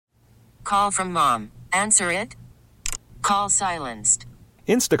call from mom. Answer it. Call silenced.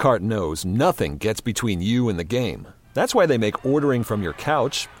 Instacart knows nothing gets between you and the game. That's why they make ordering from your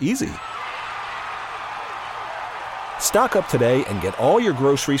couch easy. Stock up today and get all your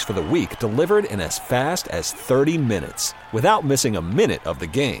groceries for the week delivered in as fast as 30 minutes without missing a minute of the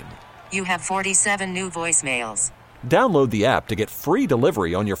game. You have 47 new voicemails. Download the app to get free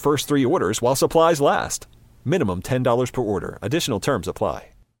delivery on your first 3 orders while supplies last. Minimum $10 per order. Additional terms apply.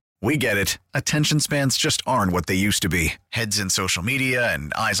 We get it. Attention spans just aren't what they used to be. Heads in social media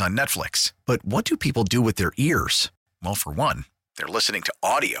and eyes on Netflix. But what do people do with their ears? Well, for one, they're listening to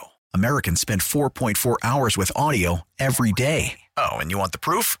audio. Americans spend 4.4 hours with audio every day. Oh, and you want the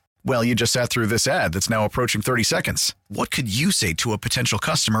proof? Well, you just sat through this ad that's now approaching 30 seconds. What could you say to a potential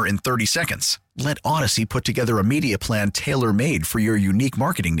customer in 30 seconds? Let Odyssey put together a media plan tailor-made for your unique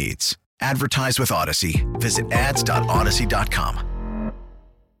marketing needs. Advertise with Odyssey. Visit ads.odyssey.com.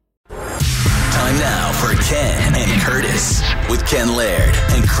 Time now for Ken and Curtis with Ken Laird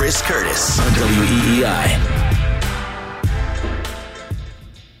and Chris Curtis on WEEI.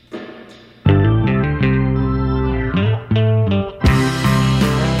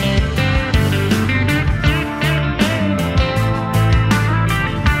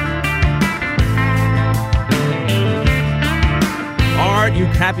 Aren't you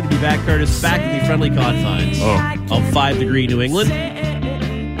happy to be back, Curtis? Back in the friendly confines of 5-degree New England.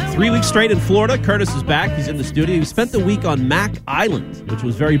 3 weeks straight in Florida. Curtis is back. He's in the studio. He spent the week on Mack Island, which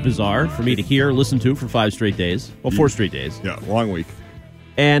was very bizarre for me to hear and listen to for 5 straight days. Well, 4 straight days. Yeah, long week.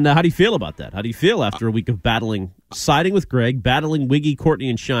 And how do you feel about that? How do you feel after a week of siding with Greg, battling Wiggy, Courtney,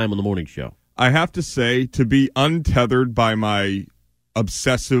 and Shime on the morning show? I have to say, to be untethered by my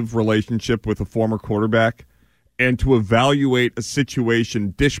obsessive relationship with a former quarterback and to evaluate a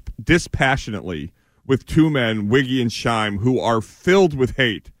situation dispassionately with 2 men, Wiggy and Shime, who are filled with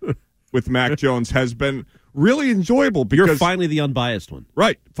hate with Mac Jones has been really enjoyable. Because you're finally the unbiased one.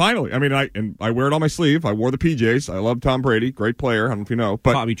 Right, finally. I mean, I wear it on my sleeve. I wore the PJs. I love Tom Brady, great player. I don't know if you know.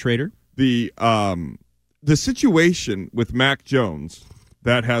 But Tommy Trader. The situation with Mac Jones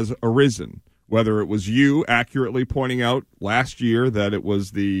that has arisen, whether it was you accurately pointing out last year that it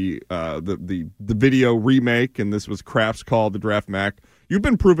was the video remake and this was Kraft's call to draft Mac. You've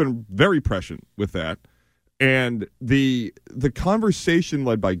been proven very prescient with that. And the conversation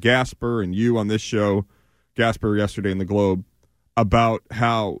led by Gasper and you on this show, Gasper yesterday in the Globe, about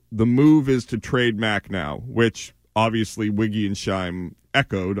how the move is to trade Mac now, which obviously Wiggy and Shime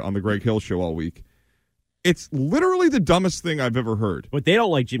echoed on the Greg Hill show all week. It's literally the dumbest thing I've ever heard. But they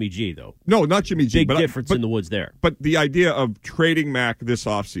don't like Jimmy G, though. No, not Jimmy G. Big difference in the woods there. But the idea of trading Mac this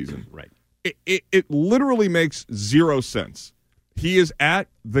offseason, right? It literally makes zero sense. He is at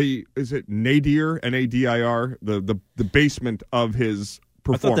is it Nadir, N-A-D-I-R, the basement of his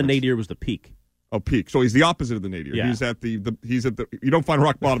performance. I thought the Nadir was the peak. Oh, peak. So he's the opposite of the Nadir. Yeah. He's at the you don't find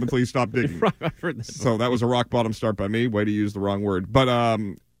rock bottom until you stop digging. I've heard that. So that was a rock bottom start by me. Way to use the wrong word. But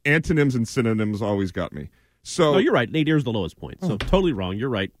antonyms and synonyms always got me. So no, you're right. Nadir's the lowest point. So totally wrong. You're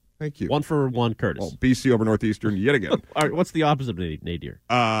right. Thank you. 1 for 1, Curtis. Well, BC over Northeastern yet again. All right, what's the opposite of Nadir?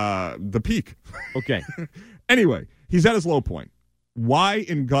 The peak. Okay. Anyway, he's at his low point. Why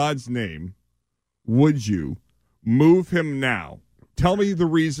in God's name would you move him now? Tell me the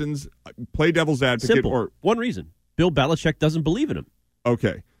reasons. Play devil's advocate. Simple. One reason. Bill Belichick doesn't believe in him.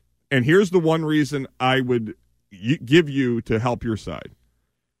 Okay. And here's the one reason I would give you to help your side.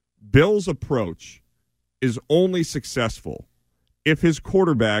 Bill's approach is only successful if his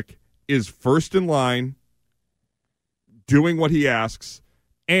quarterback is first in line, doing what he asks,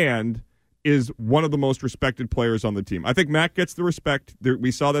 and is one of the most respected players on the team. I think Mac gets the respect.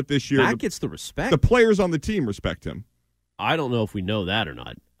 We saw that this year. Mac gets the respect? The players on the team respect him. I don't know if we know that or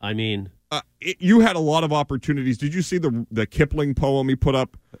not. I mean... you had a lot of opportunities. Did you see the Kipling poem he put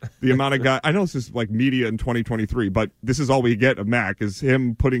up? The amount of guys. I know this is like media in 2023, but this is all we get of Mac is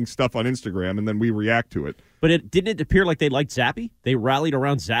him putting stuff on Instagram, and then we react to it. But didn't it appear like they liked Zappy? They rallied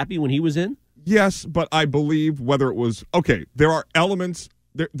around Zappy when he was in? Yes, but I believe whether it was... Okay, there are elements...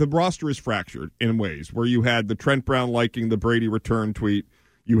 The roster is fractured in ways where you had the Trent Brown liking the Brady return tweet.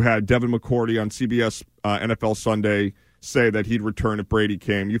 You had Devin McCourty on CBS NFL Sunday say that he'd return if Brady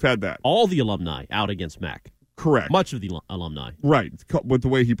came. You've had that. All the alumni out against Mac. Correct. Much of the alumni. Right, with the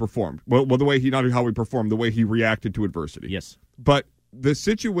way he performed. Well, the way not how he performed, the way he reacted to adversity. Yes. But the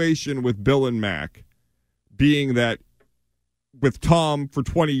situation with Bill and Mac being that with Tom for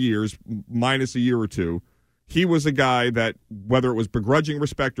 20 years, minus a year or two, he was a guy that, whether it was begrudging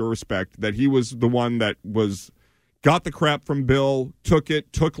respect or respect, that he was the one that got the crap from Bill,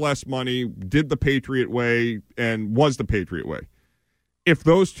 took less money, did the Patriot way, and was the Patriot way. If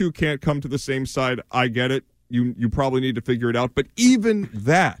those two can't come to the same side, I get it. You probably need to figure it out. But even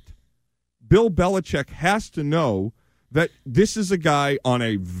that, Bill Belichick has to know that this is a guy on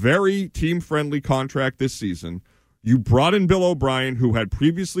a very team-friendly contract this season. You brought in Bill O'Brien, who had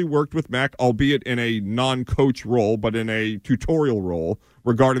previously worked with Mac, albeit in a non-coach role, but in a tutorial role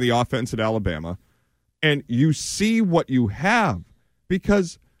regarding the offense at Alabama. And you see what you have.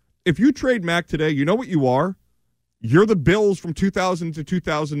 Because if you trade Mac today, you know what you are? You're the Bills from 2000 to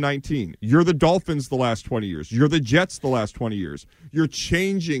 2019. You're the Dolphins the last 20 years. You're the Jets the last 20 years. You're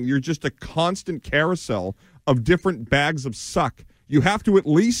changing. You're just a constant carousel of different bags of suck. You have to at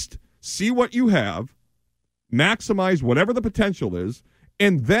least see what you have, maximize whatever the potential is,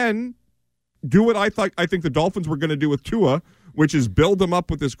 and then do what I think the Dolphins were going to do with Tua, which is build him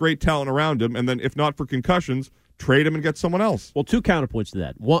up with this great talent around him, and then if not for concussions, trade him and get someone else. Well, two counterpoints to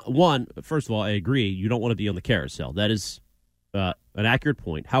that. One, first of all, I agree. You don't want to be on the carousel. That is an accurate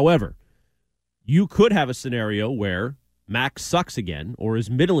point. However, you could have a scenario where Max sucks again or is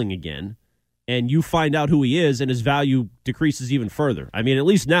middling again, and you find out who he is, and his value decreases even further. I mean, at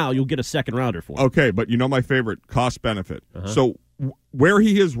least now you'll get a second-rounder for him. Okay, but you know my favorite, cost-benefit. So where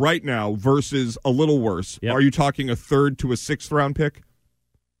he is right now versus a little worse, are you talking a third to a sixth-round pick?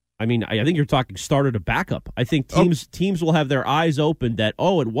 I mean, I think you're talking starter to backup. I think teams will have their eyes open that,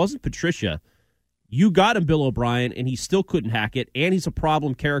 it wasn't Patricia. You got him Bill O'Brien, and he still couldn't hack it, and he's a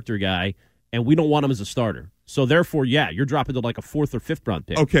problem character guy, and we don't want him as a starter. So, therefore, you're dropping to like a fourth or fifth round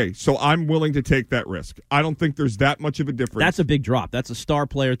pick. Okay, so I'm willing to take that risk. I don't think there's that much of a difference. That's a big drop. That's a star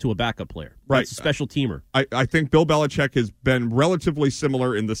player to a backup player. Right. That's a special teamer. I think Bill Belichick has been relatively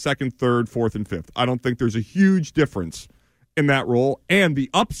similar in the second, third, fourth, and fifth. I don't think there's a huge difference in that role. And the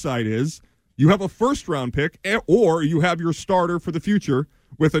upside is you have a first-round pick, or you have your starter for the future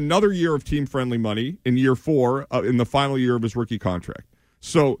with another year of team-friendly money in year 4, in the final year of his rookie contract.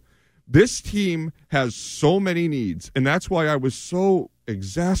 So this team has so many needs, and that's why I was so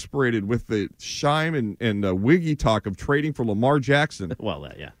exasperated with the Scheim and Wiggy talk of trading for Lamar Jackson. Well,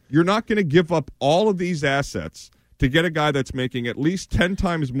 You're not going to give up all of these assets to get a guy that's making at least 10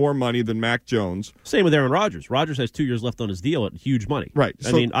 times more money than Mac Jones. Same with Aaron Rodgers. Rodgers has 2 years left on his deal at huge money. Right.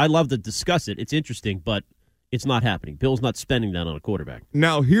 I mean, I love to discuss it. It's interesting, but it's not happening. Bill's not spending that on a quarterback.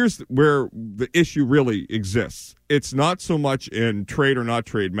 Now, here's where the issue really exists. It's not so much in trade or not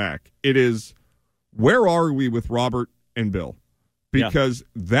trade Mac. It is, where are we with Robert and Bill? Because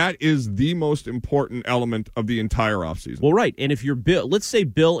that is the most important element of the entire offseason. Well, right. And if you're Bill, let's say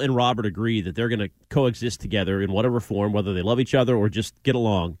Bill and Robert agree that they're going to coexist together in whatever form, whether they love each other or just get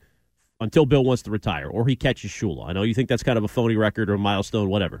along until Bill wants to retire or he catches Shula. I know you think that's kind of a phony record or a milestone,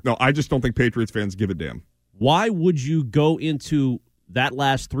 whatever. No, I just don't think Patriots fans give a damn. Why would you go into that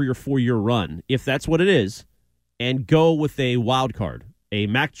last 3 or 4 year run, if that's what it is, and go with a wild card? A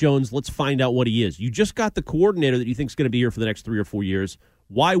Mac Jones, let's find out what he is. You just got the coordinator that you think is going to be here for the next 3 or 4 years.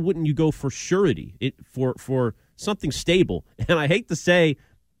 Why wouldn't you go for surety, for something stable? And I hate to say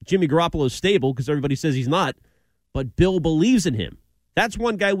Jimmy Garoppolo is stable because everybody says he's not, but Bill believes in him. That's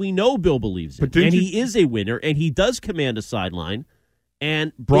one guy we know Bill believes in. And he is a winner, and he does command a sideline.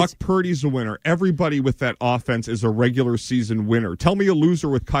 And Brock Purdy's a winner. Everybody with that offense is a regular season winner. Tell me a loser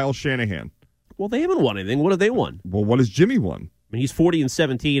with Kyle Shanahan. Well, they haven't won anything. What have they won? Well, what has Jimmy won? I mean, he's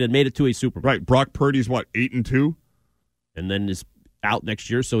 40-17 and made it to a Super Bowl. Right. Brock Purdy's, 8-2? And then is out next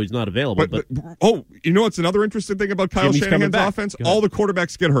year, so he's not available. But you know what's another interesting thing about Kyle Shanahan's offense? All the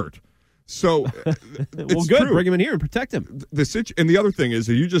quarterbacks get hurt. So, well, good. True. Bring him in here and protect him. And the other thing is,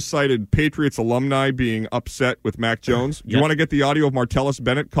 you just cited Patriots alumni being upset with Mac Jones. Do you want to get the audio of Martellus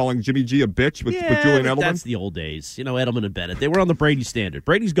Bennett calling Jimmy G a bitch with Julian Edelman? That's the old days. Edelman and Bennett. They were on the Brady standard.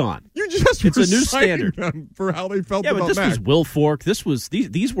 Brady's gone. It's a new standard them for how they felt about Mac. Yeah, but this was Will Fork.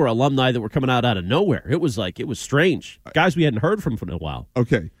 These were alumni that were coming out of nowhere. It was strange. Guys we hadn't heard from a while.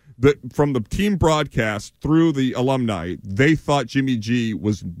 Okay. From the team broadcast through the alumni, they thought Jimmy G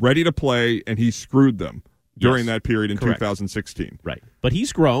was ready to play, and he screwed them during that period in 2016. Right. But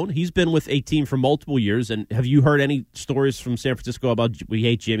he's grown. He's been with a team for multiple years. And have you heard any stories from San Francisco about we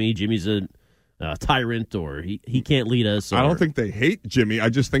hate Jimmy? Jimmy's a tyrant, or he can't lead us? I don't think they hate Jimmy. I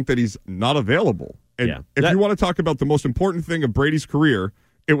just think that he's not available. And if you want to talk about the most important thing of Brady's career,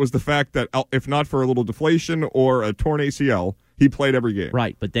 it was the fact that if not for a little deflation or a torn ACL, he played every game.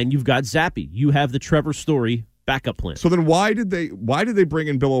 Right, but then you've got Zappe. You have the Trevor Story backup plan. So then why did they bring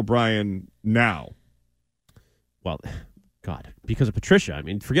in Bill O'Brien now? Well, God, because of Patricia. I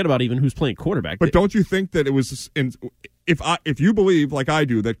mean, forget about even who's playing quarterback. But don't you think that it was if you believe like I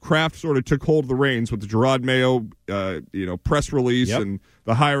do that Kraft sort of took hold of the reins with the Gerard Mayo press release and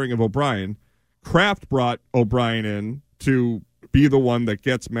the hiring of O'Brien, Kraft brought O'Brien in to be the one that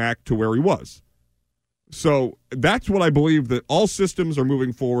gets Mac to where he was. So that's what I believe, that all systems are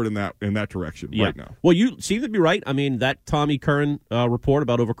moving forward in that direction right now. Well, you seem to be right. I mean, that Tommy Curran report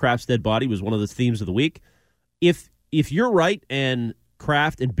about over Kraft's dead body was one of the themes of the week. If you're right and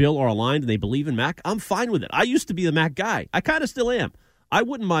Kraft and Bill are aligned and they believe in Mac, I'm fine with it. I used to be the Mac guy. I kind of still am. I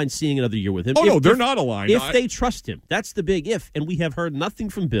wouldn't mind seeing another year with him. Oh, no, they're not aligned. If they trust him. That's the big if. And we have heard nothing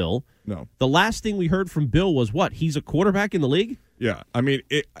from Bill. No. The last thing we heard from Bill was what? He's a quarterback in the league? Yeah. I mean,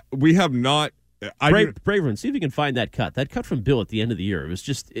 we have not. Braverman, see if you can find that cut. That cut from Bill at the end of the year. It was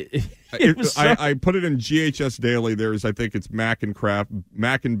just. It was I put it in GHS Daily. I think it's Mac and Kraft,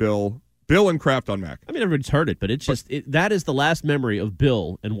 Mac and Bill and Kraft on Mac. I mean, everybody's heard it, but it's just that is the last memory of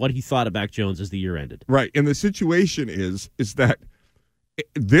Bill and what he thought of Mac Jones as the year ended. Right, and the situation is that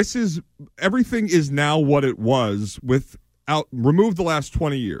everything is now what it was remove the last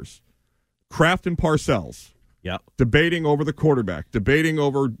 20 years. Kraft and Parcells. Yeah. Debating over the quarterback, debating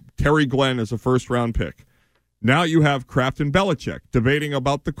over Terry Glenn as a first-round pick. Now you have Kraft and Belichick debating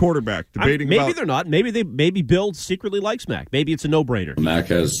about the quarterback, maybe they're not. Maybe Bill secretly likes Mac. Maybe it's a no-brainer. Mac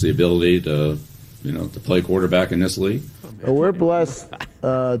has the ability to play quarterback in this league. We're blessed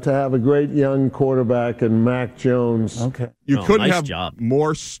to have a great young quarterback in Mac Jones. Okay. You couldn't have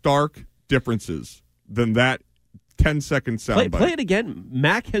more stark differences than that 10-second soundbite. Play it again.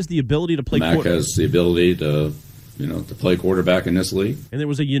 Mac has the ability to play quarterback. Mac has the ability to play quarterback in this league. And there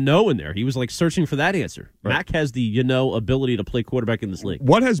was a in there. He was like searching for that answer. Right. Mac has the ability to play quarterback in this league.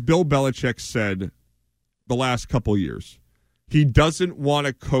 What has Bill Belichick said the last couple years? He doesn't want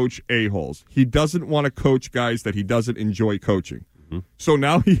to coach a-holes. He doesn't want to coach guys that he doesn't enjoy coaching. Mm-hmm. So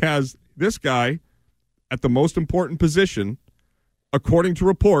now he has this guy at the most important position, according to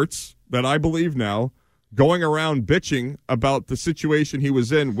reports that I believe now, going around bitching about the situation he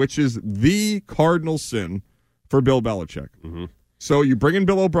was in, which is the cardinal sin for Bill Belichick. Mm-hmm. So you bring in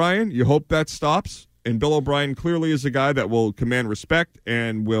Bill O'Brien, you hope that stops, and Bill O'Brien clearly is a guy that will command respect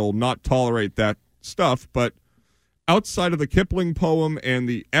and will not tolerate that stuff, but outside of the Kipling poem and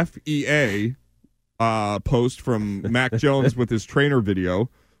the FEA post from Mac Jones with his trainer video,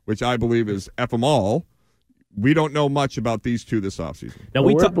 which I believe is F them all, we don't know much about these two this offseason. Now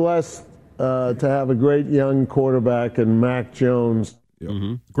we're blessed to have a great young quarterback in Mac Jones. Yep.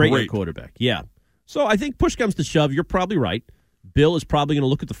 Mm-hmm. Great young quarterback, yeah. So I think push comes to shove. You're probably right. Bill is probably going to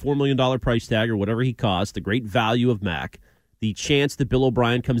look at the $4 million price tag or whatever he costs, the great value of Mac, the chance that Bill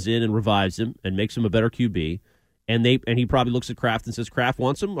O'Brien comes in and revives him and makes him a better QB. And he probably looks at Kraft and says, Kraft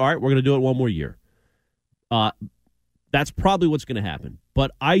wants him? All right, we're going to do it one more year. That's probably what's going to happen.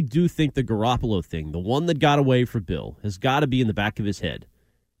 But I do think the Garoppolo thing, the one that got away for Bill, has got to be in the back of his head.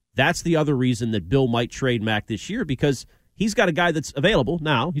 That's the other reason that Bill might trade Mac this year, because he's got a guy that's available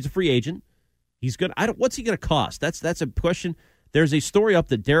now. He's a free agent. He's good. What's he going to cost? That's a question. There's a story up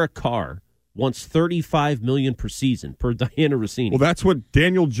that Derek Carr wants $35 million per season per Diana Rossini. Well, that's what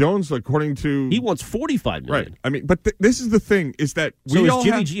Daniel Jones, according to, he wants $45 million. Right. I mean, but this is the thing: is that is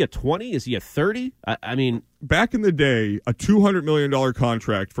Jimmy G a 20? Is he a 30? I mean, back in the day, a $200 million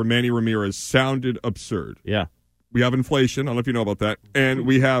contract for Manny Ramirez sounded absurd. Yeah. We have inflation. I don't know if you know about that, and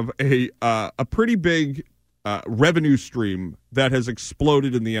we have a pretty big revenue stream that has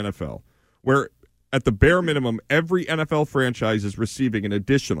exploded in the NFL, where at the bare minimum, every NFL franchise is receiving an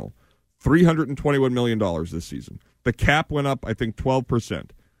additional $321 million this season. The cap went up, I think,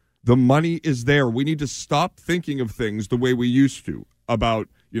 12%. The money is there. We need to stop thinking of things the way we used to about,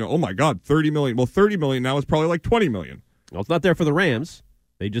 oh my God, $30 million. Well, $30 million now is probably like $20 million. Well, it's not there for the Rams.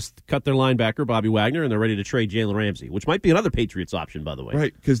 They just cut their linebacker, Bobby Wagner, and they're ready to trade Jalen Ramsey, which might be another Patriots option, by the way.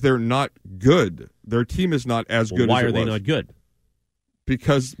 Right, because they're not good. Their team is not as good as it was. Why are they not good?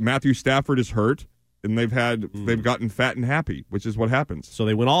 Because Matthew Stafford is hurt, and they've gotten fat and happy, which is what happens. So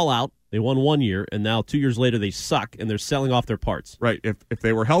they went all out. They won 1 year, and now 2 years later they suck, and they're selling off their parts. Right. If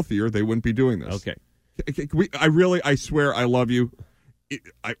they were healthier, they wouldn't be doing this. Okay. I swear, I love you.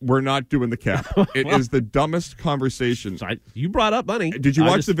 We're not doing the cap. It is the dumbest conversation. So you brought up money. Did you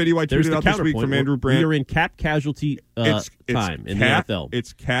watch the video I tweeted out this week from Andrew Brandt? We are in cap casualty time in the NFL.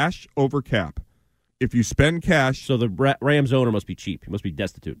 It's cash over cap. If you spend cash... So the Rams owner must be cheap. He must be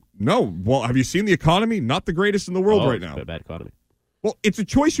destitute. No. Well, have you seen the economy? Not the greatest in the world right now. It's a bad economy. Well, it's a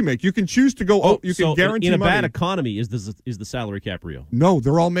choice you make. You can choose to go. You can guarantee in a money. Bad economy is the salary cap real? No,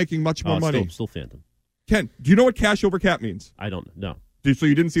 they're all making much more money. Still phantom. Ken, do you know what cash over cap means? I don't know. So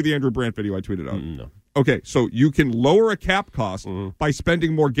you didn't see the Andrew Brandt video I tweeted out? No. Okay, so you can lower a cap cost by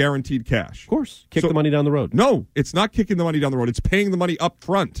spending more guaranteed cash. Of course. Kick the money down the road. No, it's not kicking the money down the road. It's paying the money up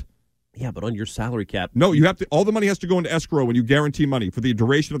front. Yeah, but on your salary cap. No, you have to. All the money has to go into escrow when you guarantee money for the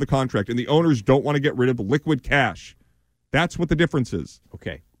duration of the contract, and the owners don't want to get rid of liquid cash. That's what the difference is.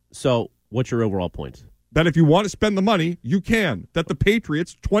 Okay. So what's your overall point? That if you want to spend the money, you can. That the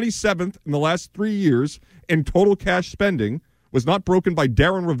Patriots, 27th in the last 3 years in total cash spending, was not broken by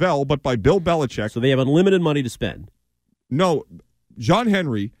Darren Rovell, but by Bill Belichick. So they have unlimited money to spend. No, John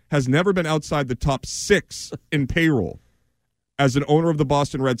Henry has never been outside the top 6 in payroll as an owner of the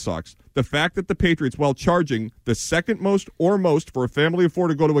Boston Red Sox. The fact that the Patriots, while charging the second most or most for a family of 4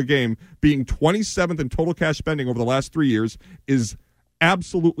 to go to a game, being 27th in total cash spending over the last 3 years is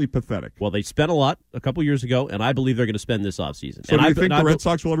absolutely pathetic. Well, they spent a lot a couple years ago, and I believe they're going to spend this offseason. So do you think the Red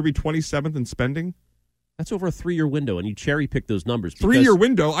Sox will ever be 27th in spending? That's over a 3-year window, and you cherry-pick those numbers. 3-year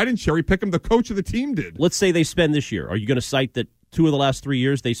window? I didn't cherry-pick them. The coach of the team did. Let's say they spend this year. Are you going to cite that 2 of the last 3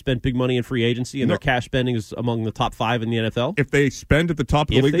 years they spent big money in free agency, and their cash spending is among the top 5 in the NFL? If they spend at the top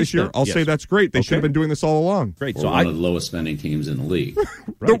of the league this year, I'll say that's great. They should have been doing this all along. Great. We're one of the lowest spending teams in the league.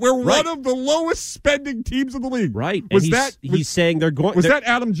 We're one of the lowest spending teams in the league. Right. He's saying they're going. Was that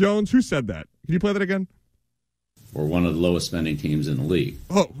Adam Jones? Who said that? Can you play that again? We're one of the lowest spending teams in the league.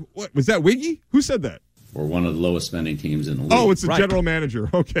 Oh, what was that? Wiggy? Who said that? We're one of the lowest spending teams in the league. Oh, it's the general manager.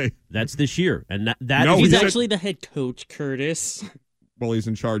 Okay. That's this year. And he's actually the head coach, Curtis. Well, he's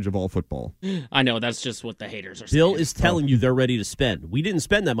in charge of all football. I know, that's just what the haters are saying. Bill is telling you they're ready to spend. We didn't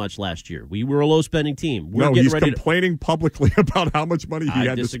spend that much last year. We were a low-spending team. He's complaining publicly about how much money he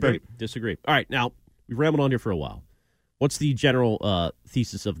had to spend. Disagree. All right, now, we've rambled on here for a while. What's the general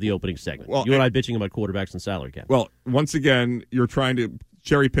thesis of the opening segment? Well, you and I bitching about quarterbacks and salary cap. Well, once again, you're trying to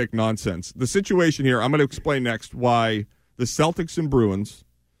cherry-pick nonsense. The situation here, I'm going to explain next why the Celtics and Bruins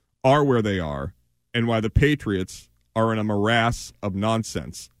are where they are and why the Patriots are in a morass of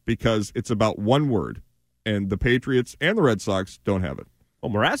nonsense, because it's about one word, and the Patriots and the Red Sox don't have it. Well,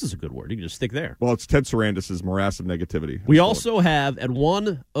 morass is a good word. You can just stick there. Well, it's Ted Sarandis' morass of negativity. We also have at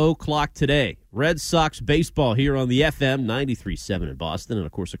 1 o'clock today, Red Sox baseball here on the FM 93.7 in Boston, and,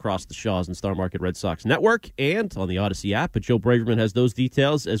 of course, across the Shaws and Star Market Red Sox Network and on the Odyssey app. But Joe Braverman has those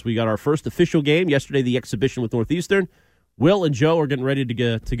details as we got our first official game. Yesterday, the exhibition with Northeastern. Will and Joe are getting ready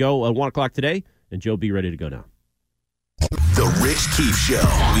to go at 1 o'clock today, and Joe be ready to go now. The Rich Keefe Show,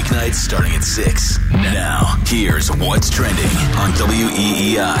 weeknights starting at 6. Now, here's what's trending on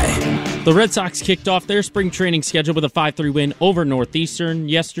WEEI. The Red Sox kicked off their spring training schedule with a 5-3 win over Northeastern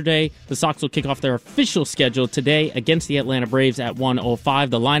yesterday. The Sox will kick off their official schedule today against the Atlanta Braves at 1:05.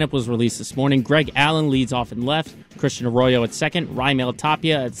 The lineup was released this morning. Greg Allen leads off in left, Christian Arroyo at second, Raimel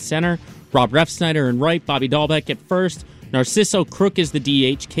Tapia at center, Rob Refsnyder in right, Bobby Dahlbeck at first, Narciso Crook is the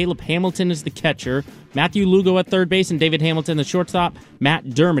DH, Caleb Hamilton is the catcher, Matthew Lugo at third base, and David Hamilton, the shortstop. Matt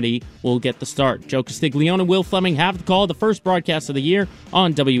Dermody will get the start. Joe Castiglione and Will Fleming have the call, the first broadcast of the year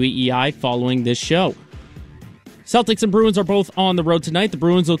on WEEI following this show. Celtics and Bruins are both on the road tonight. The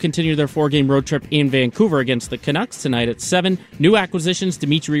Bruins will continue their 4-game road trip in Vancouver against the Canucks tonight at 7. New acquisitions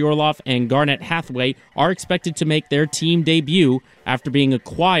Dmitry Orlov and Garnet Hathaway are expected to make their team debut after being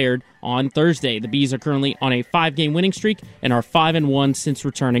acquired on Thursday. The Bees are currently on a 5-game winning streak and are 5-1 since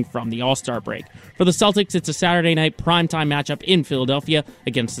returning from the All-Star break. For the Celtics, it's a Saturday night primetime matchup in Philadelphia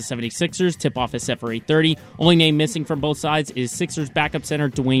against the 76ers. Tip-off is set for 8:30. Only name missing from both sides is Sixers backup center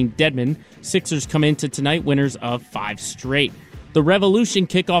Dwayne Dedmon. Sixers come into tonight winners of 5 straight. The Revolution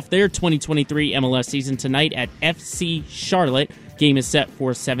kick off their 2023 MLS season tonight at FC Charlotte. Game is set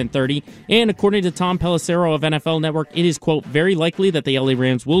for 7:30. And according to Tom Pelissero of NFL Network, it is, quote, very likely that the LA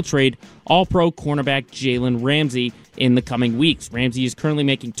Rams will trade all-pro cornerback Jalen Ramsey in the coming weeks. Ramsey is currently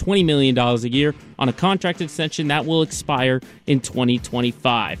making $20 million a year on a contract extension that will expire in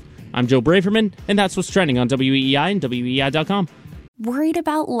 2025. I'm Joe Braverman, and that's what's trending on WEEI and WEEI.com. Worried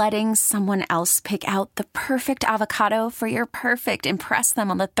about letting someone else pick out the perfect avocado for your perfect impress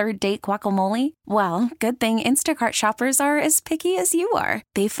them on the third date guacamole? Well, good thing Instacart shoppers are as picky as you are.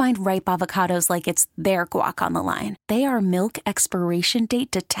 They find ripe avocados like it's their guac on the line. They are milk expiration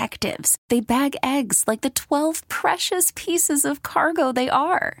date detectives. They bag eggs like the 12 precious pieces of cargo they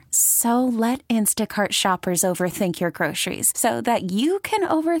are. So let Instacart shoppers overthink your groceries so that you can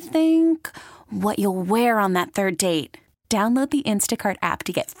overthink what you'll wear on that third date. Download the Instacart app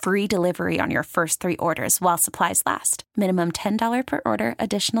to get free delivery on your first 3 orders while supplies last. Minimum $10 per order.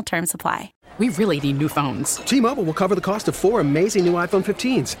 Additional terms apply. We really need new phones. T-Mobile will cover the cost of 4 amazing new iPhone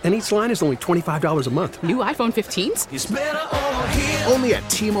 15s, and each line is only $25 a month. New iPhone 15s? It's better over here. Only at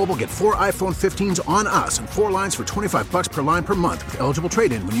T-Mobile, get 4 iPhone 15s on us and 4 lines for $25 per line per month with eligible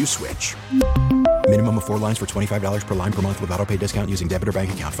trade-in when you switch. Minimum of 4 lines for $25 per line per month with autopay discount using debit or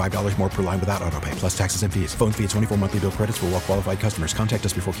bank account. $5 more per line without autopay, plus taxes and fees. Phone fee at 24 monthly bill credits for well-qualified customers. Contact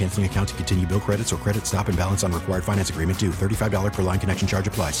us before canceling account to continue bill credits or credit stop and balance on required finance agreement due. $35 per line connection charge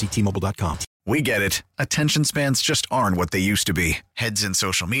applies. See T-Mobile.com. We get it. Attention spans just aren't what they used to be. Heads in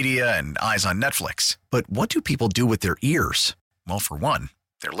social media and eyes on Netflix. But what do people do with their ears? Well, for one,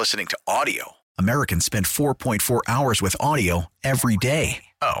 they're listening to audio. Americans spend 4.4 hours with audio every day.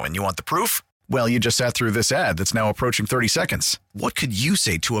 Oh, and you want the proof? Well, you just sat through this ad that's now approaching 30 seconds. What could you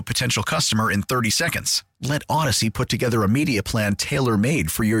say to a potential customer in 30 seconds? Let Odyssey put together a media plan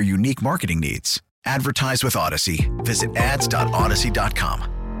tailor-made for your unique marketing needs. Advertise with Odyssey. Visit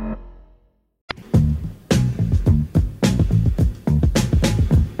ads.odyssey.com.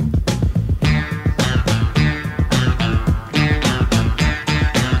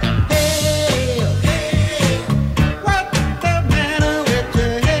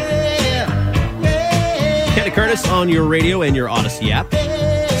 Curtis on your radio and your Odyssey app.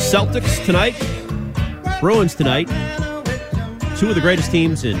 Celtics tonight, Bruins tonight. Two of the greatest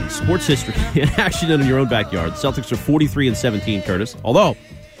teams in sports history in action in your own backyard. Celtics are 43-17, Curtis. Although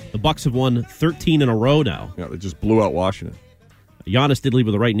the Bucks have won 13 in a row now. Yeah, they just blew out Washington. Giannis did leave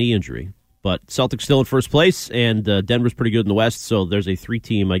with a right knee injury, but Celtics still in first place, and Denver's pretty good in the West. So there's a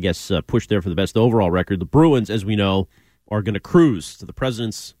three-team, I guess, push there for the best overall record. The Bruins, as we know, are going to cruise to the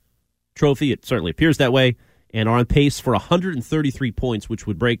President's Trophy. It certainly appears that way. And are on pace for 133 points, which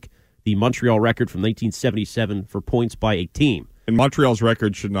would break the Montreal record from 1977 for points by a team. And Montreal's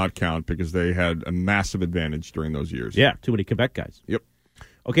record should not count because they had a massive advantage during those years. Yeah, too many Quebec guys. Yep.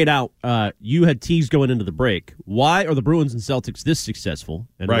 Okay, now, you had teased going into the break. Why are the Bruins and Celtics this successful,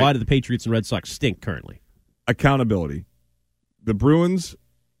 and why do the Patriots and Red Sox stink currently? Accountability. The Bruins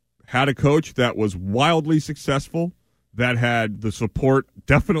had a coach that was wildly successful, that had the support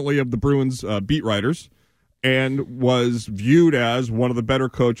definitely of the Bruins beat writers, and was viewed as one of the better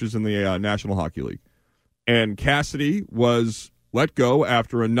coaches in the National Hockey League. And Cassidy was let go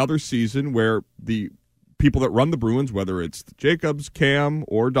after another season where the people that run the Bruins, whether it's Jacobs, Cam,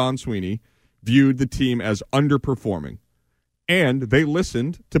 or Don Sweeney, viewed the team as underperforming. And they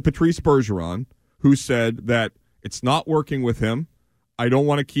listened to Patrice Bergeron, who said that it's not working with him. I don't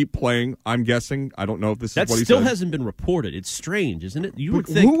want to keep playing. I'm guessing. I don't know if this is what he said. That still hasn't been reported. It's strange, isn't it? You would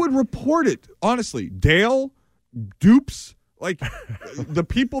think. Who would report it? Honestly, Dale, Dupes, like the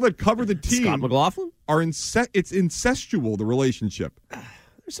people that cover the team. Scott McLaughlin? It's incestual, the relationship.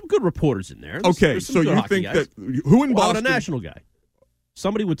 There's some good reporters in there. Okay, so you think guys. that who in Boston? A national guy.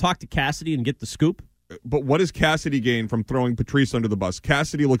 Somebody would talk to Cassidy and get the scoop. But what does Cassidy gain from throwing Patrice under the bus?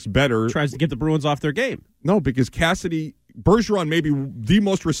 Cassidy looks better. Tries to get the Bruins off their game. No, because Bergeron may be the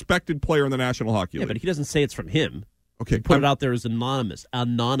most respected player in the National Hockey League. Yeah, but he doesn't say it's from him. Okay, put it out there as anonymous.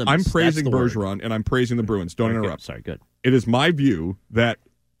 I'm praising Bergeron, and I'm praising the Bruins. Don't interrupt. Sorry, good. It is my view that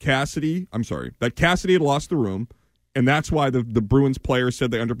Cassidy had lost the room, and that's why the Bruins players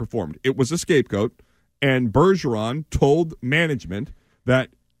said they underperformed. It was a scapegoat, and Bergeron told management that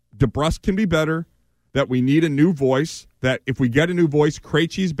DeBrusk can be better, that we need a new voice, that if we get a new voice,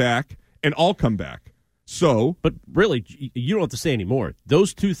 Krejci's back, and I'll come back. So, but really, you don't have to say anymore.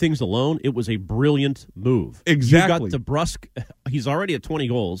 Those two things alone, it was a brilliant move. Exactly. You got DeBrusk. He's already at 20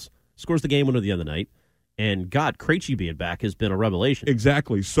 goals, scores the game winner the other night, and God, Krejci being back has been a revelation.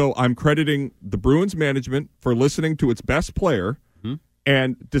 Exactly. So I'm crediting the Bruins management for listening to its best player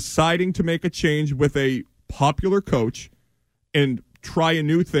and deciding to make a change with a popular coach and try a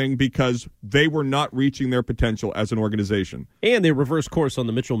new thing because they were not reaching their potential as an organization. And they reversed course on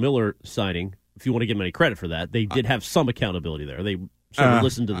the Mitchell Miller signing. If you want to give them any credit for that, they did have some accountability there. They sort of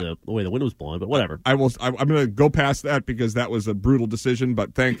listened to the way the wind was blowing, but whatever. I'm going to go past that because that was a brutal decision,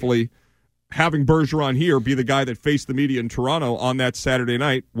 but thankfully having Bergeron here be the guy that faced the media in Toronto on that Saturday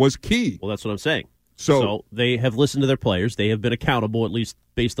night was key. Well, that's what I'm saying. So they have listened to their players. They have been accountable, at least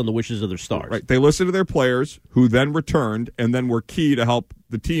based on the wishes of their stars. Right. They listened to their players, who then returned and then were key to help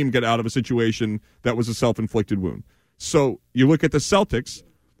the team get out of a situation that was a self-inflicted wound. So you look at the Celtics,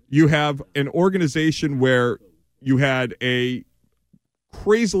 you have an organization where you had a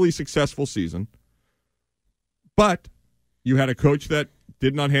crazily successful season, but you had a coach that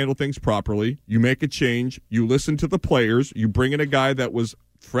did not handle things properly. You make a change. You listen to the players. You bring in a guy that was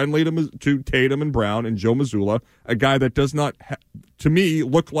friendly to Tatum and Brown and Joe Mazzulla, a guy that does not, to me,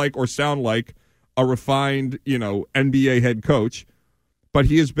 look like or sound like a refined, NBA head coach, but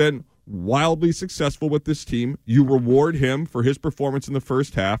he has been wildly successful with this team. You reward him for his performance in the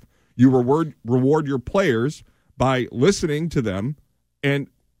first half. You reward your players by listening to them, and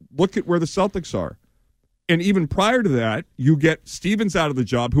look at where the Celtics are. And even prior to that, you get Stevens out of the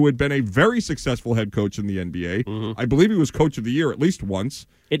job, who had been a very successful head coach in the NBA. Mm-hmm. I believe he was coach of the year at least once.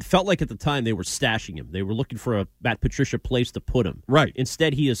 It felt like at the time they were stashing him. They were looking for a Matt Patricia place to put him. Right.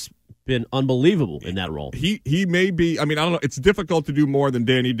 Instead, he has been unbelievable in that role. He may be, I don't know, it's difficult to do more than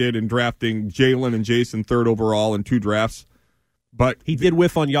Danny did in drafting Jalen and Jason third overall in 2 drafts. But he did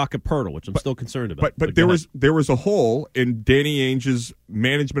whiff on Jakob Poeltl, which I'm still concerned about. But there was a hole in Danny Ainge's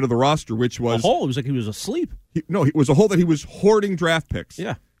management of the roster, which was a hole. It was like he was asleep. It was a hole that he was hoarding draft picks.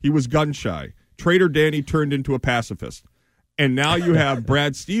 Yeah, he was gun shy. Trader Danny turned into a pacifist, and now you have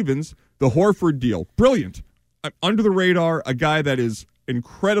Brad Stevens, the Horford deal, brilliant, under the radar, a guy that is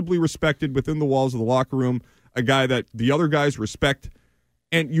incredibly respected within the walls of the locker room, a guy that the other guys respect,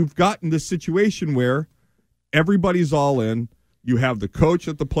 and you've gotten this situation where everybody's all in. You have the coach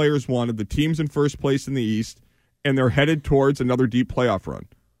that the players wanted, the team's in first place in the East, and they're headed towards another deep playoff run.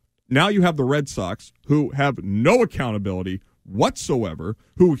 Now you have the Red Sox, who have no accountability whatsoever,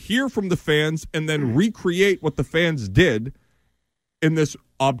 who hear from the fans and then recreate what the fans did in this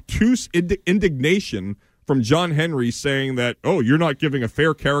obtuse indignation from John Henry saying that, you're not giving a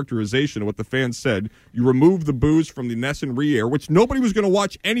fair characterization of what the fans said. You removed the booze from the Nesson Re-Air, which nobody was going to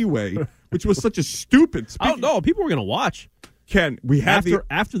watch anyway, which was such a stupid... Oh, no, people were going to watch. Ken, we have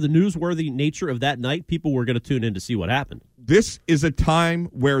after the newsworthy nature of that night, people were going to tune in to see what happened. This is a time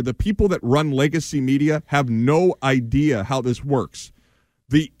where the people that run legacy media have no idea how this works.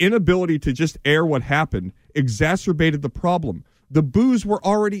 The inability to just air what happened exacerbated the problem. The booze were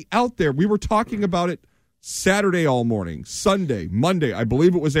already out there. We were talking about it Saturday all morning, Sunday, Monday. I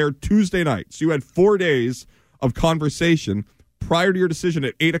believe it was aired Tuesday night. So you had 4 days of conversation prior to your decision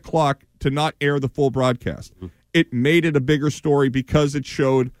at 8 o'clock to not air the full broadcast. It made it a bigger story because it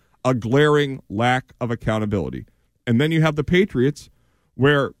showed a glaring lack of accountability. And then you have the Patriots,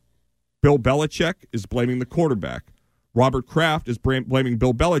 where Bill Belichick is blaming the quarterback. Robert Kraft is blaming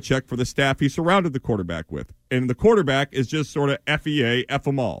Bill Belichick for the staff he surrounded the quarterback with. And the quarterback is just sort of FEA, F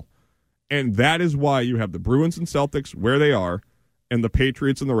them all. And that is why you have the Bruins and Celtics where they are, and the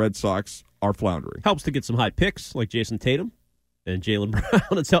Patriots and the Red Sox are floundering. Helps to get some high picks like Jason Tatum and Jaylen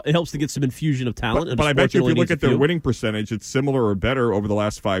Brown. It helps to get some infusion of talent. But I bet you if you look at their winning percentage, it's similar or better over the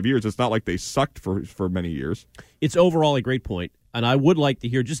last 5 years. It's not like they sucked for many years. It's overall a great point, and I would like to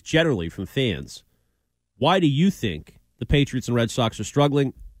hear just generally from fans, why do you think the Patriots and Red Sox are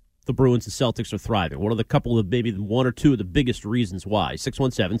struggling, the Bruins and Celtics are thriving? What are the couple of maybe one or two of the biggest reasons why?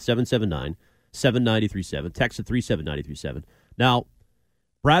 617-779-7937. Text at 37937. Now,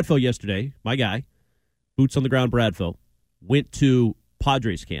 Bradfo yesterday, my guy, boots on the ground Bradfo, went to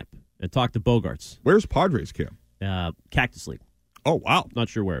Padres camp and talked to Bogarts. Where's Padres camp? Cactus League. Oh, wow. Not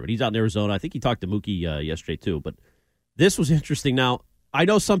sure where, but he's out in Arizona. I think he talked to Mookie yesterday, too. But this was interesting. Now, I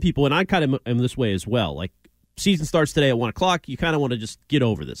know some people, and I kind of am this way as well, like, season starts today at 1 o'clock. You kind of want to just get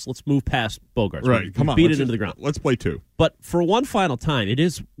over this. Let's move past Bogarts. Right. Come on. Beat it into the ground. Let's play 2. But for one final time, it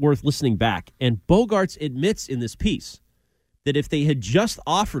is worth listening back. And Bogarts admits in this piece that if they had just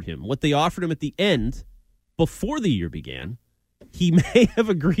offered him what they offered him at the end before the year began, he may have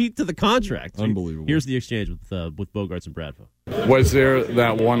agreed to the contract. Unbelievable. Here's the exchange with Bogarts and Bradfo. Was there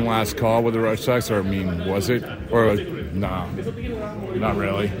that one last call with the Red Sox, or was it? Or no, not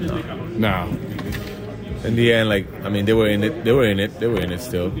really. No. In the end, they were in it. They were in it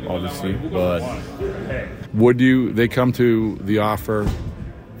still, obviously. But would they come to the offer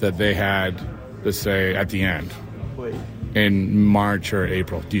that they had, let's say, at the end in March or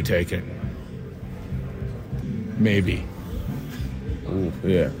April? Do you take it? Maybe. Ooh,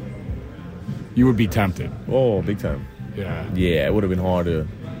 yeah. You would be tempted. Oh, big time. Yeah. Yeah, it would have been harder.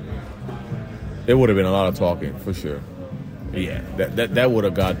 It would have been a lot of talking, for sure. Yeah, that would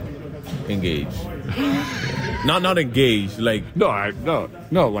have got engaged. Not engaged, like... No,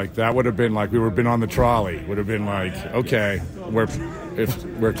 like that would have been like we would have been on the trolley. Would have been like, okay, we're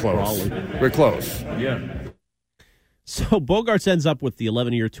close. We're close. Yeah. So Bogarts ends up with the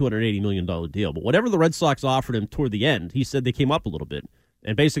 11-year, $280 million deal. But whatever the Red Sox offered him toward the end, he said they came up a little bit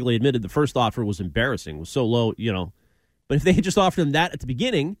and basically admitted the first offer was embarrassing, was so low, But if they had just offered him that at the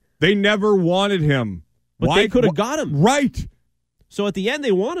beginning... They never wanted him. But they could have got him. Right. So at the end,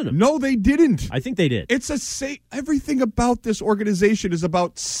 they wanted him. No, they didn't. I think they did. Everything about this organization is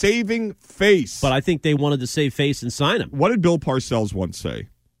about saving face. But I think they wanted to save face and sign him. What did Bill Parcells once say?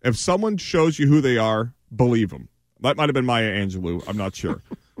 If someone shows you who they are, believe them. That might have been Maya Angelou. I'm not sure.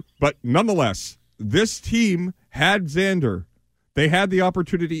 But nonetheless, this team had Xander. They had the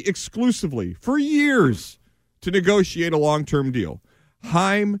opportunity exclusively for years to negotiate a long-term deal.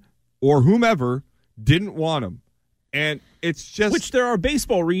 Heim or whomever didn't want him. And it's just... Which there are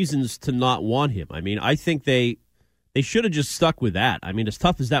baseball reasons to not want him. I mean, I think they should have just stuck with that. I mean, as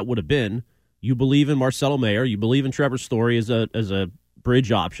tough as that would have been, you believe in Marcelo Mayer, you believe in Trevor Story as a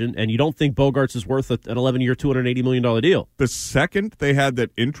bridge option, and you don't think Bogaerts is worth an 11-year, $280 million deal. The second they had that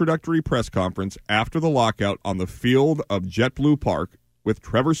introductory press conference after the lockout on the field of JetBlue Park with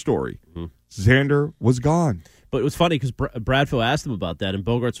Trevor Story, Xander was gone. But it was funny because Bradfield asked him about that, and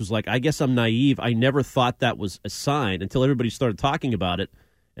Bogaerts was like, I guess I'm naive. I never thought that was a sign until everybody started talking about it.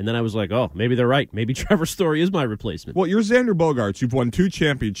 And then I was like, oh, maybe they're right. Maybe Trevor Story is my replacement. Well, you're Xander Bogaerts. You've won 2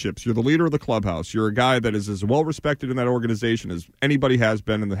 championships. You're the leader of the clubhouse. You're a guy that is as well-respected in that organization as anybody has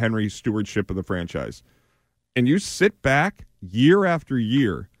been in the Henry stewardship of the franchise. And you sit back year after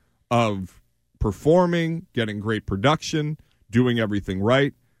year of performing, getting great production, doing everything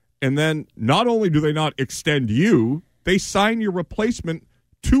right, and then not only do they not extend you, they sign your replacement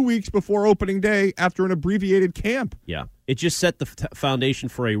 2 weeks before opening day after an abbreviated camp. Yeah. It just set the foundation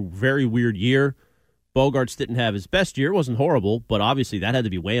for a very weird year. Bogaerts didn't have his best year. It wasn't horrible, but obviously that had to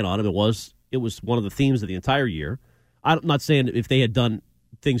be weighing on him. It was one of the themes of the entire year. I'm not saying if they had done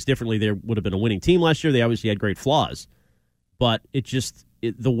things differently, there would have been a winning team last year. They obviously had great flaws. But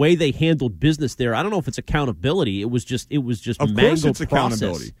the way they handled business there, I don't know if it's accountability. It was just of course it's process.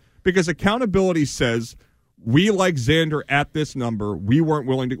 Accountability. Because accountability says, we like Xander at this number. We weren't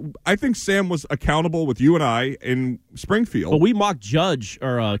willing to. I think Sam was accountable with you and I in Springfield. But we mocked Judge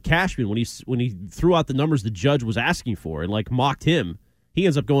or Cashman when he threw out the numbers the Judge was asking for and mocked him. He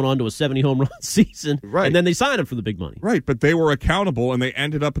ends up going on to a 70 home run season, right? And then they signed him for the big money, right? But they were accountable, and they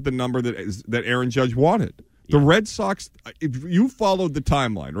ended up at the number that Aaron Judge wanted. Yeah. The Red Sox. If you followed the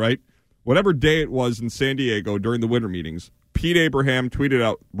timeline, right? Whatever day it was in San Diego during the winter meetings, Pete Abraham tweeted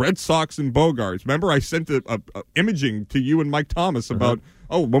out, Red Sox and Bogaerts. Remember, I sent a imaging to you and Mike Thomas about,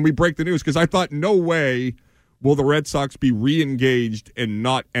 when we break the news, because I thought, no way will the Red Sox be re-engaged and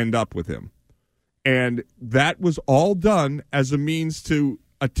not end up with him. And that was all done as a means to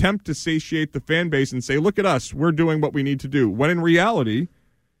attempt to satiate the fan base and say, look at us, we're doing what we need to do. When in reality,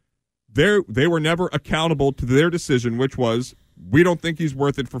 they were never accountable to their decision, which was, we don't think he's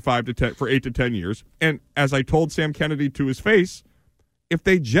worth it for 8 to 10 years. And as I told Sam Kennedy to his face, if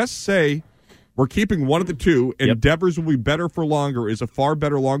they just say we're keeping one of the two and Devers will be better for longer is a far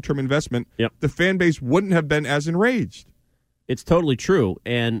better long-term investment, the fan base wouldn't have been as enraged. It's totally true.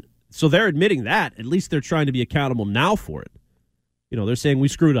 And so they're admitting that. At least they're trying to be accountable now for it. You know, they're saying we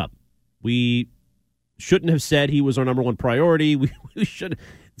screwed up. We shouldn't have said he was our number one priority. We should.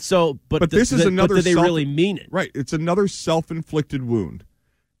 So, but this is another. But do they really mean it? Right. It's another self-inflicted wound,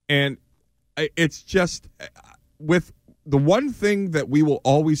 and it's just with the one thing that we will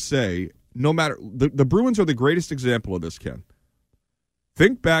always say. No matter the Bruins are the greatest example of this. Ken,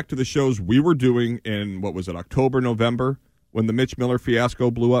 think back to the shows we were doing in October, November when the Mitch Miller fiasco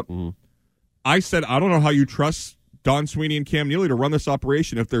blew up. Mm-hmm. I said I don't know how you trust Don Sweeney and Cam Neely to run this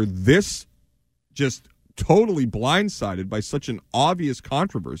operation if they're this just totally blindsided by such an obvious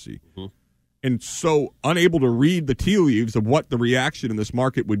controversy and so unable to read the tea leaves of what the reaction in this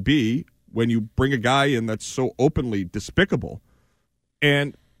market would be when you bring a guy in that's so openly despicable.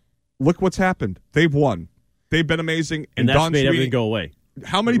 And look what's happened. They've won. They've been amazing. And that's Don made Sweeney, everything go away.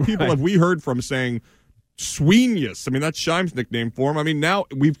 How many people have we heard from saying Sweenius? I mean, that's Scheim's nickname for him. I mean, now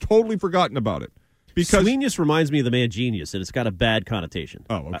we've totally forgotten about it. Because Sweenius reminds me of the man Genius, and it's got a bad connotation.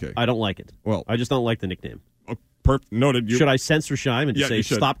 Oh, okay. I don't like it. Well, I just don't like the nickname. Noted. Should I censor Scheim and just say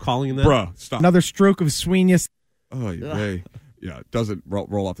stop calling him that? Bruh, stop. Another stroke of Sweenius. Oh, yeah, it doesn't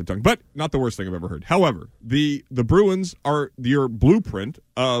roll off the tongue, but not the worst thing I've ever heard. However, the Bruins are your blueprint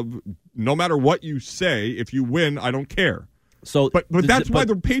of no matter what you say, if you win, I don't care. So, but that's why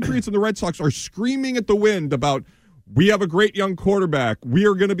the Patriots and the Red Sox are screaming at the wind about. We have a great young quarterback. We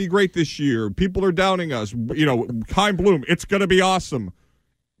are going to be great this year. People are downing us. You know, Chaim Bloom, it's going to be awesome.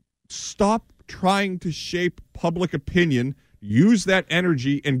 Stop trying to shape public opinion. Use that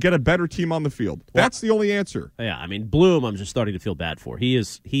energy and get a better team on the field. That's the only answer. Yeah, I mean, Bloom, I'm just starting to feel bad for. He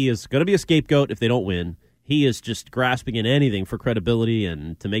is going to be a scapegoat if they don't win. He is just grasping at anything for credibility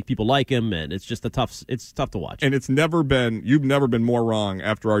and to make people like him, and it's just it's tough to watch. And you've never been more wrong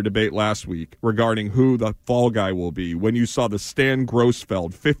after our debate last week regarding who the fall guy will be when you saw the Stan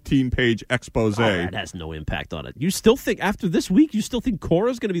Grossfeld 15-page expose. That has no impact on it. You still think, after this week,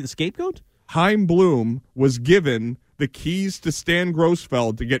 Cora's going to be the scapegoat? Chaim Bloom was given the keys to Stan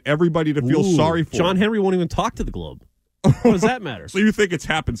Grossfeld to get everybody to feel sorry for John him. Henry won't even talk to the Globe. What does that matter? So you think it's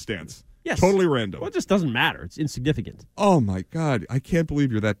happenstance? Yes. Totally random. Well, it just doesn't matter. It's insignificant. Oh, my God. I can't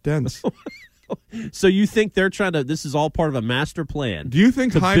believe you're that dense. So you think they're trying to – this is all part of a master plan? Do you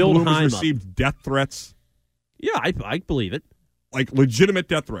think Chaim Bloom has up? received death threats? Yeah, I believe it. Like legitimate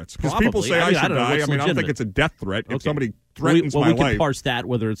death threats. Because people say I should die. I don't think it's a death threat. If somebody threatens my life. We can parse that,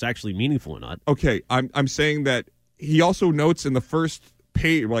 whether it's actually meaningful or not. Okay, I'm saying that he also notes in the first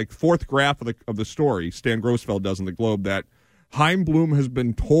page, like fourth graph of the story, Stan Grossfeld does in the Globe, that Chaim Bloom has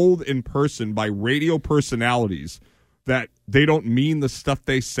been told in person by radio personalities that they don't mean the stuff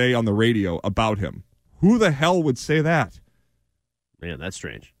they say on the radio about him. Who the hell would say that? Man, that's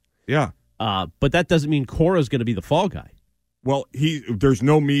strange. Yeah. But that doesn't mean Cora's going to be the fall guy. Well, there's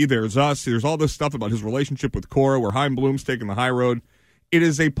no me, there's us. There's all this stuff about his relationship with Cora, where Chaim Bloom's taking the high road. It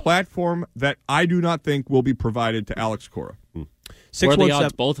is a platform that I do not think will be provided to Alex Cora. Where are the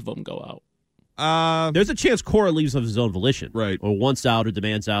odds both of them go out? There's a chance Cora leaves of his own volition. Right. Or wants out or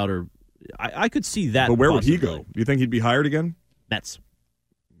demands out. Or I could see that. But where would he go? Do you think he'd be hired again? Mets.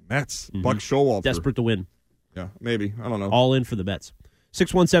 Mm-hmm. Buck Showalter. Desperate to win. Yeah, maybe. I don't know. All in for the Mets.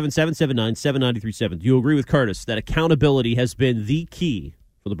 617-779-7937. Do you agree with Curtis that accountability has been the key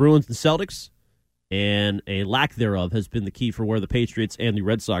for the Bruins and Celtics, and a lack thereof has been the key for where the Patriots and the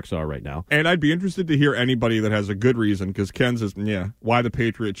Red Sox are right now? And I'd be interested to hear anybody that has a good reason, because Ken says, why the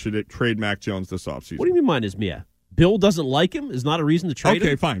Patriots should trade Mac Jones this offseason. What do you mean mine is Mia? Bill doesn't like him is not a reason to trade him?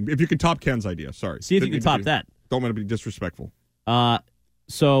 Okay, fine. If you can top Ken's idea, sorry. See if you can top that. Don't want to be disrespectful.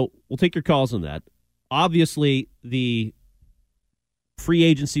 So we'll take your calls on that. Obviously, the free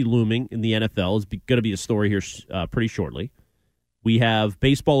agency looming in the NFL is going to be a story here pretty shortly. We have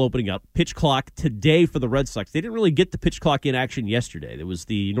baseball opening up. Pitch clock today for the Red Sox. They didn't really get the pitch clock in action yesterday. There was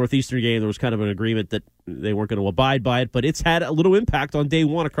the Northeastern game. There was kind of an agreement that they weren't going to abide by it, but it's had a little impact on day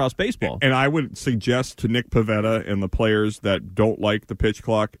one across baseball. And I would suggest to Nick Pivetta and the players that don't like the pitch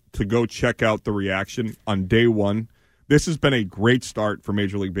clock to go check out the reaction on day one. This has been a great start for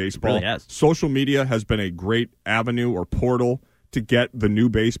Major League Baseball. It really has. Social media has been a great avenue or portal to get the new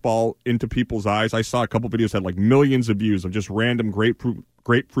baseball into people's eyes. I saw a couple videos that had like millions of views of just random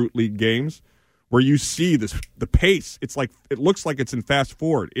Grapefruit League games where you see the pace. It looks like it's in fast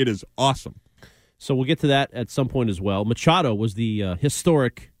forward. It is awesome. So we'll get to that at some point as well. Machado was the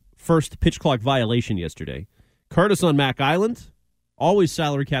historic first pitch clock violation yesterday. Curtis on Mac Island, always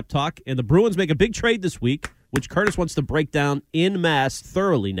salary cap talk, and the Bruins make a big trade this week, which Curtis wants to break down en masse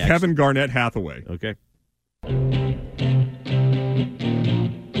thoroughly next. Kevin Garnett Hathaway. Okay.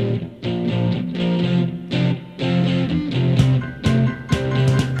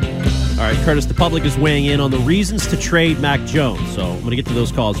 All right, Curtis, the public is weighing in on the reasons to trade Mac Jones. So I'm going to get to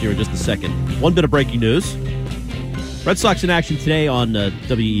those calls here in just a second. One bit of breaking news. Red Sox in action today on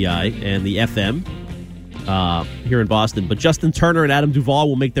WEI and the FM here in Boston. But Justin Turner and Adam Duvall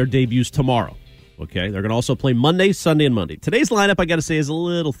will make their debuts tomorrow. Okay, they're going to also play Monday, Sunday, and Monday. Today's lineup, I got to say, is a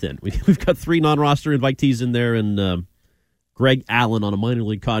little thin. We've got 3 non-roster invitees in there and Greg Allen on a minor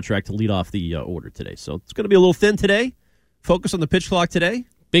league contract to lead off the order today. So it's going to be a little thin today. Focus on the pitch clock today.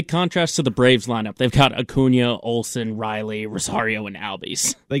 Big contrast to the Braves lineup. They've got Acuna, Olsen, Riley, Rosario, and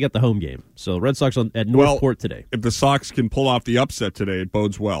Albies. They got the home game. So Red Sox at Northport today. If the Sox can pull off the upset today, it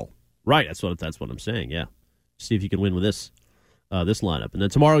bodes well. Right, that's what I'm saying, yeah. See if you can win with this lineup. And then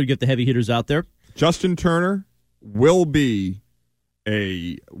tomorrow you get the heavy hitters out there. Justin Turner will be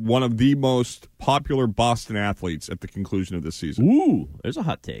one of the most popular Boston athletes at the conclusion of this season. Ooh, there's a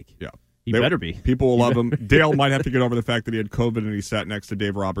hot take. Yeah. He better be. People will love him. Dale might have to get over the fact that he had COVID and he sat next to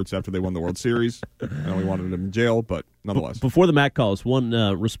Dave Roberts after they won the World Series. I know we wanted him in jail, but nonetheless. Before the Mac calls, one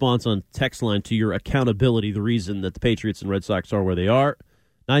response on text line to your accountability, the reason that the Patriots and Red Sox are where they are.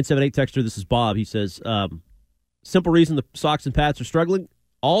 978 texter, this is Bob. He says, simple reason the Sox and Pats are struggling.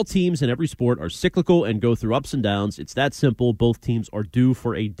 All teams in every sport are cyclical and go through ups and downs. It's that simple. Both teams are due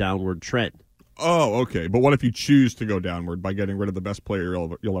for a downward trend. Oh, okay. But what if you choose to go downward by getting rid of the best player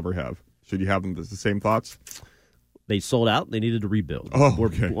you'll ever have? Should you have them the same thoughts? They sold out. They needed to rebuild. Oh,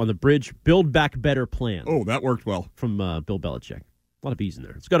 okay. We're on the bridge, Build Back Better plan. Oh, that worked well. From Bill Belichick. A lot of B's in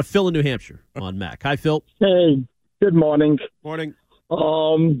there. Let's go to Phil in New Hampshire on Mac. Hi, Phil. Hey, good morning. Morning.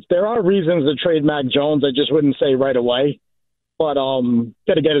 There are reasons to trade Mac Jones. I just wouldn't say right away. But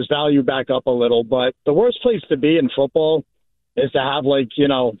got to get his value back up a little. But the worst place to be in football is to have,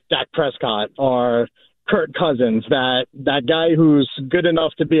 Dak Prescott or Kirk Cousins, that guy who's good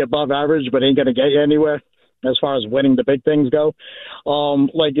enough to be above average but ain't going to get you anywhere as far as winning the big things go.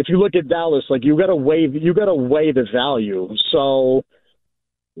 If you look at Dallas, you got to weigh the value. So,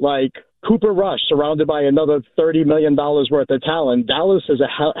 Cooper Rush surrounded by another $30 million worth of talent, Dallas is a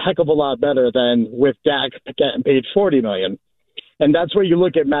heck of a lot better than with Dak getting paid $40 million. And that's where you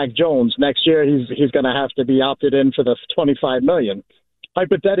look at Mac Jones. Next year, he's going to have to be opted in for the $25 million.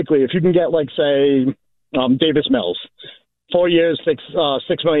 Hypothetically, if you can get, say, Davis Mills, 4 years, $6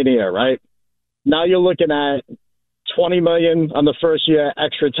 million a year, right? Now you're looking at $20 million on the first year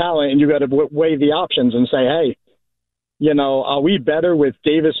extra talent, and you got to weigh the options and say, hey, are we better with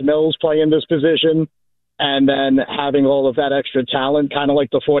Davis Mills playing this position and then having all of that extra talent, kind of like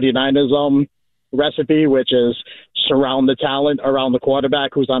the 49ers recipe, which is surround the talent around the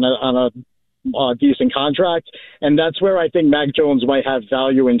quarterback who's on a decent contract. And that's where I think Mac Jones might have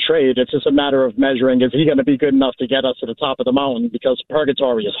value in trade. It's just a matter of measuring, is he going to be good enough to get us to the top of the mountain, because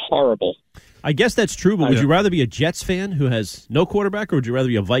purgatory is horrible. I guess that's true, but would you rather be a Jets fan who has no quarterback, or would you rather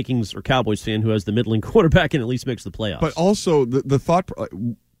be a Vikings or Cowboys fan who has the middling quarterback and at least makes the playoffs? But also, the thought,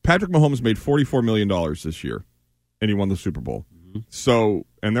 Patrick Mahomes made $44 million this year, and he won the Super Bowl. So,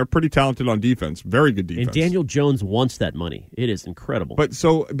 and they're pretty talented on defense, very good defense. And Daniel Jones wants that money. It is incredible. But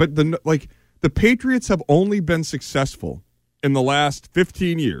the Patriots have only been successful in the last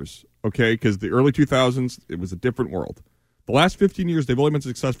 15 years, okay? Because the early 2000s, it was a different world. The last 15 years, they've only been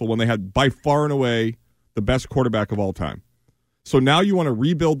successful when they had by far and away the best quarterback of all time. So now you want to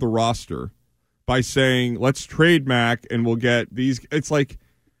rebuild the roster by saying, let's trade Mac and we'll get these. It's like,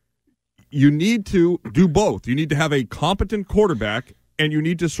 you need to do both. You need to have a competent quarterback, and you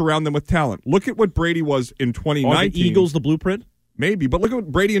need to surround them with talent. Look at what Brady was in 2019. Are the Eagles the blueprint? Maybe, but look at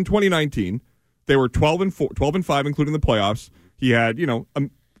what Brady in 2019. They were 12-5, including the playoffs. He had,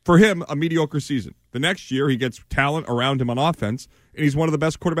 for him, a mediocre season. The next year, he gets talent around him on offense, and he's one of the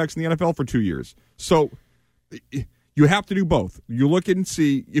best quarterbacks in the NFL for 2 years. So you have to do both. You look and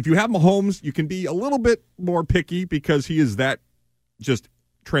see. If you have Mahomes, you can be a little bit more picky because he is that just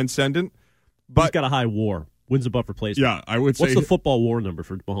transcendent. But he's got a high WAR, wins above replacement. Yeah, I would say. What's the football WAR number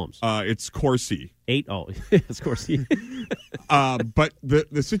for Mahomes? It's Corsi. 8? Oh, it's Corsi. But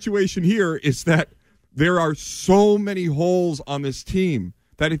the situation here is that there are so many holes on this team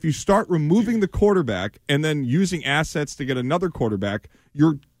that if you start removing the quarterback and then using assets to get another quarterback,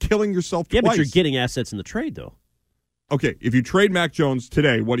 you're killing yourself twice. Yeah, but you're getting assets in the trade, though. Okay, if you trade Mac Jones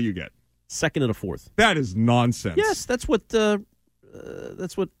today, what do you get? Second and a fourth. That is nonsense. Yes, that's what the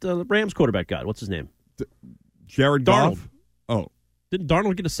Rams quarterback got. What's his name? Jared Darnold. Goff? Oh. Didn't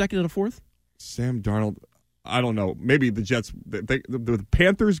Darnold get a second and a fourth? Sam Darnold. I don't know. Maybe the Jets. The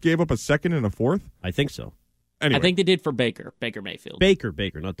Panthers gave up a second and a fourth? I think so. Anyway. I think they did for Baker Mayfield. Baker,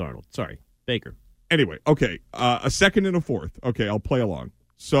 not Darnold. Sorry, Baker. Anyway, okay. A second and a fourth. Okay, I'll play along.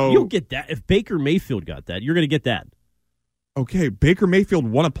 So you'll get that. If Baker Mayfield got that, you're going to get that. Okay, Baker Mayfield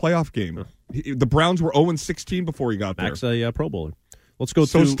won a playoff game. The Browns were 0-16 before he got there. Mac's a Pro Bowler. Let's go.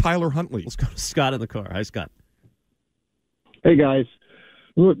 So's Tyler Huntley. Let's go to Scott in the car. Hi, Scott. Hey guys,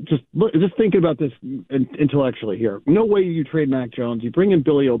 just thinking about this intellectually here. No way you trade Mac Jones. You bring in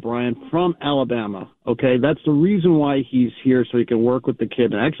Billy O'Brien from Alabama. Okay, that's the reason why he's here, so he can work with the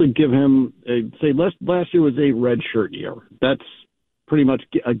kid and actually give him. Last year was a red shirt year. That's pretty much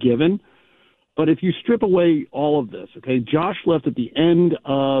a given. But if you strip away all of this, okay, Josh left at the end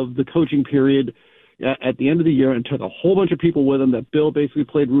of the coaching period at the end of the year and took a whole bunch of people with him that Bill basically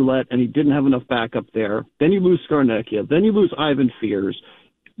played roulette, and he didn't have enough backup there. Then you lose Skarnecchia. Then you lose Ivan Fears.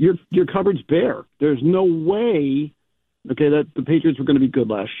 Your cupboard's bare. There's no way, okay, that the Patriots were going to be good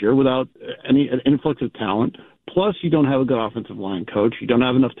last year without any influx of talent. Plus, you don't have a good offensive line coach. You don't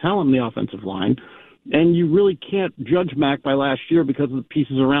have enough talent in the offensive line. And you really can't judge Mac by last year because of the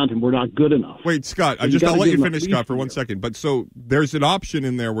pieces around him were not good enough. Wait, Scott, So I'll let you finish, at Scott, for 1 second. But so there's an option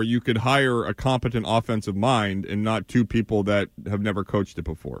in there where you could hire a competent offensive mind and not two people that have never coached it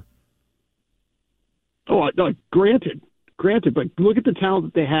before. Oh, no, granted. But look at the talent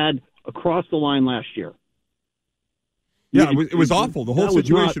that they had across the line last year. Yeah, it was awful. The whole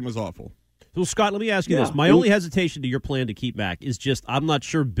situation was awful. So, Scott, let me ask you this. My only hesitation to your plan to keep Mac is just I'm not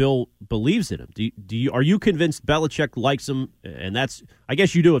sure Bill believes in him. Are you convinced Belichick likes him? And I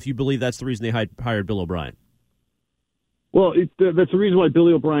guess you do if you believe that's the reason they hired Bill O'Brien. Well, that's the reason why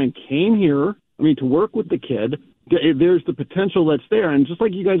Billy O'Brien came here. I mean, to work with the kid. There's the potential that's there. And just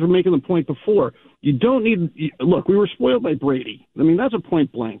like you guys were making the point before, you don't need – look, we were spoiled by Brady. I mean, that's a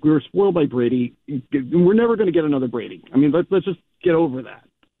point blank. We were spoiled by Brady. We're never going to get another Brady. I mean, let's just get over that,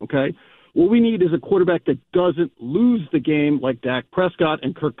 okay? What we need is a quarterback that doesn't lose the game like Dak Prescott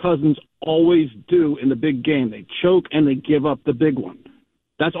and Kirk Cousins always do in the big game. They choke and they give up the big one.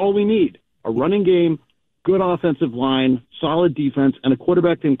 That's all we need. A running game, good offensive line, solid defense, and a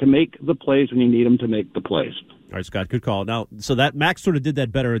quarterback that can make the plays when you need him to make the plays. All right, Scott, good call. Now, so that Max sort of did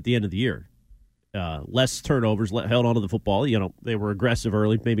that better at the end of the year. Less turnovers, held onto the football. They were aggressive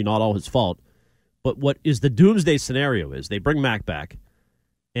early, maybe not all his fault. But what is the doomsday scenario is they bring Mac back,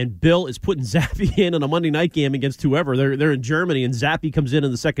 and Bill is putting Zappy in a Monday night game against whoever. They're in Germany, and Zappy comes in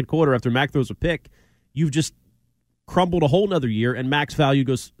the second quarter after Mac throws a pick. You've just crumbled a whole nother year, and Mac's value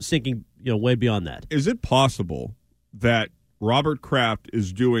goes sinking, way beyond that. Is it possible that Robert Kraft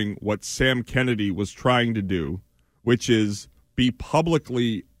is doing what Sam Kennedy was trying to do, which is be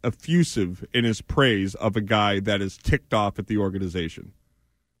publicly effusive in his praise of a guy that is ticked off at the organization?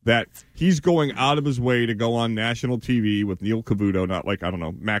 That he's going out of his way to go on national TV with Neil Cavuto, not like, I don't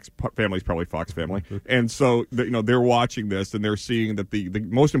know, Mac's family's probably Fox family. And so, they're watching this and they're seeing that the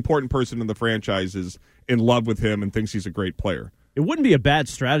most important person in the franchise is in love with him and thinks he's a great player. It wouldn't be a bad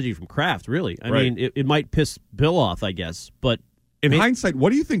strategy from Kraft, really. I mean, it might piss Bill off, I guess. But in hindsight,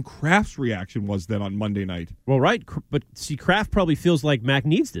 what do you think Kraft's reaction was then on Monday night? Well, right. But see, Kraft probably feels like Mac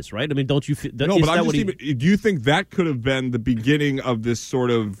needs this, right? I mean, don't you feel? No, but do you think that could have been the beginning of this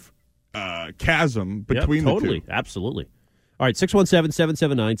sort of chasm between the two? Totally. Absolutely. All right,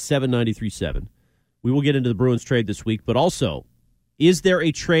 617-779-7937. We will get into the Bruins trade this week, but also, is there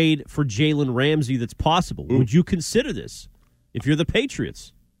a trade for Jalen Ramsey that's possible? Ooh. Would you consider this if you're the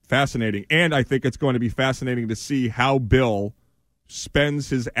Patriots? Fascinating. And I think it's going to be fascinating to see how Bill spends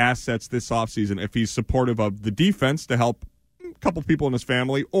his assets this offseason, if he's supportive of the defense to help a couple people in his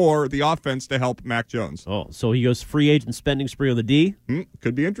family or the offense to help Mac Jones. Oh, so he goes free agent spending spree on the D?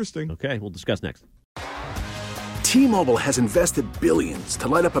 Could be interesting. Okay, we'll discuss next. T-Mobile has invested billions to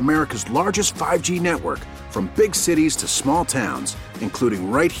light up America's largest 5G network, from big cities to small towns, including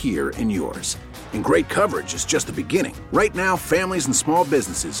right here in yours. And great coverage is just the beginning. Right now, families and small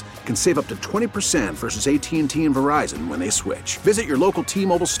businesses can save up to 20% versus AT&T and Verizon when they switch. Visit your local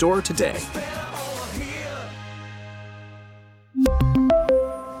T-Mobile store today.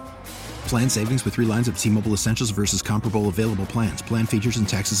 Plan savings with 3 lines of T-Mobile Essentials versus comparable available plans. Plan features and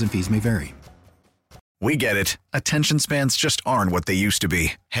taxes and fees may vary. We get it. Attention spans just aren't what they used to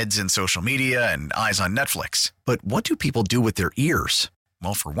be. Heads in social media and eyes on Netflix. But what do people do with their ears?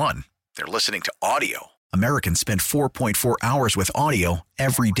 Well, for one, they're listening to audio. Americans spend 4.4 hours with audio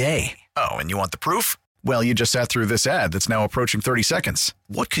every day. Oh, and you want the proof? Well, you just sat through this ad that's now approaching 30 seconds.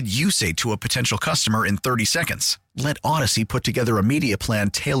 What could you say to a potential customer in 30 seconds? Let Odyssey put together a media plan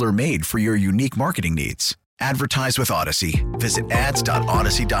tailor-made for your unique marketing needs. Advertise with Odyssey. Visit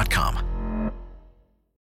ads.odyssey.com.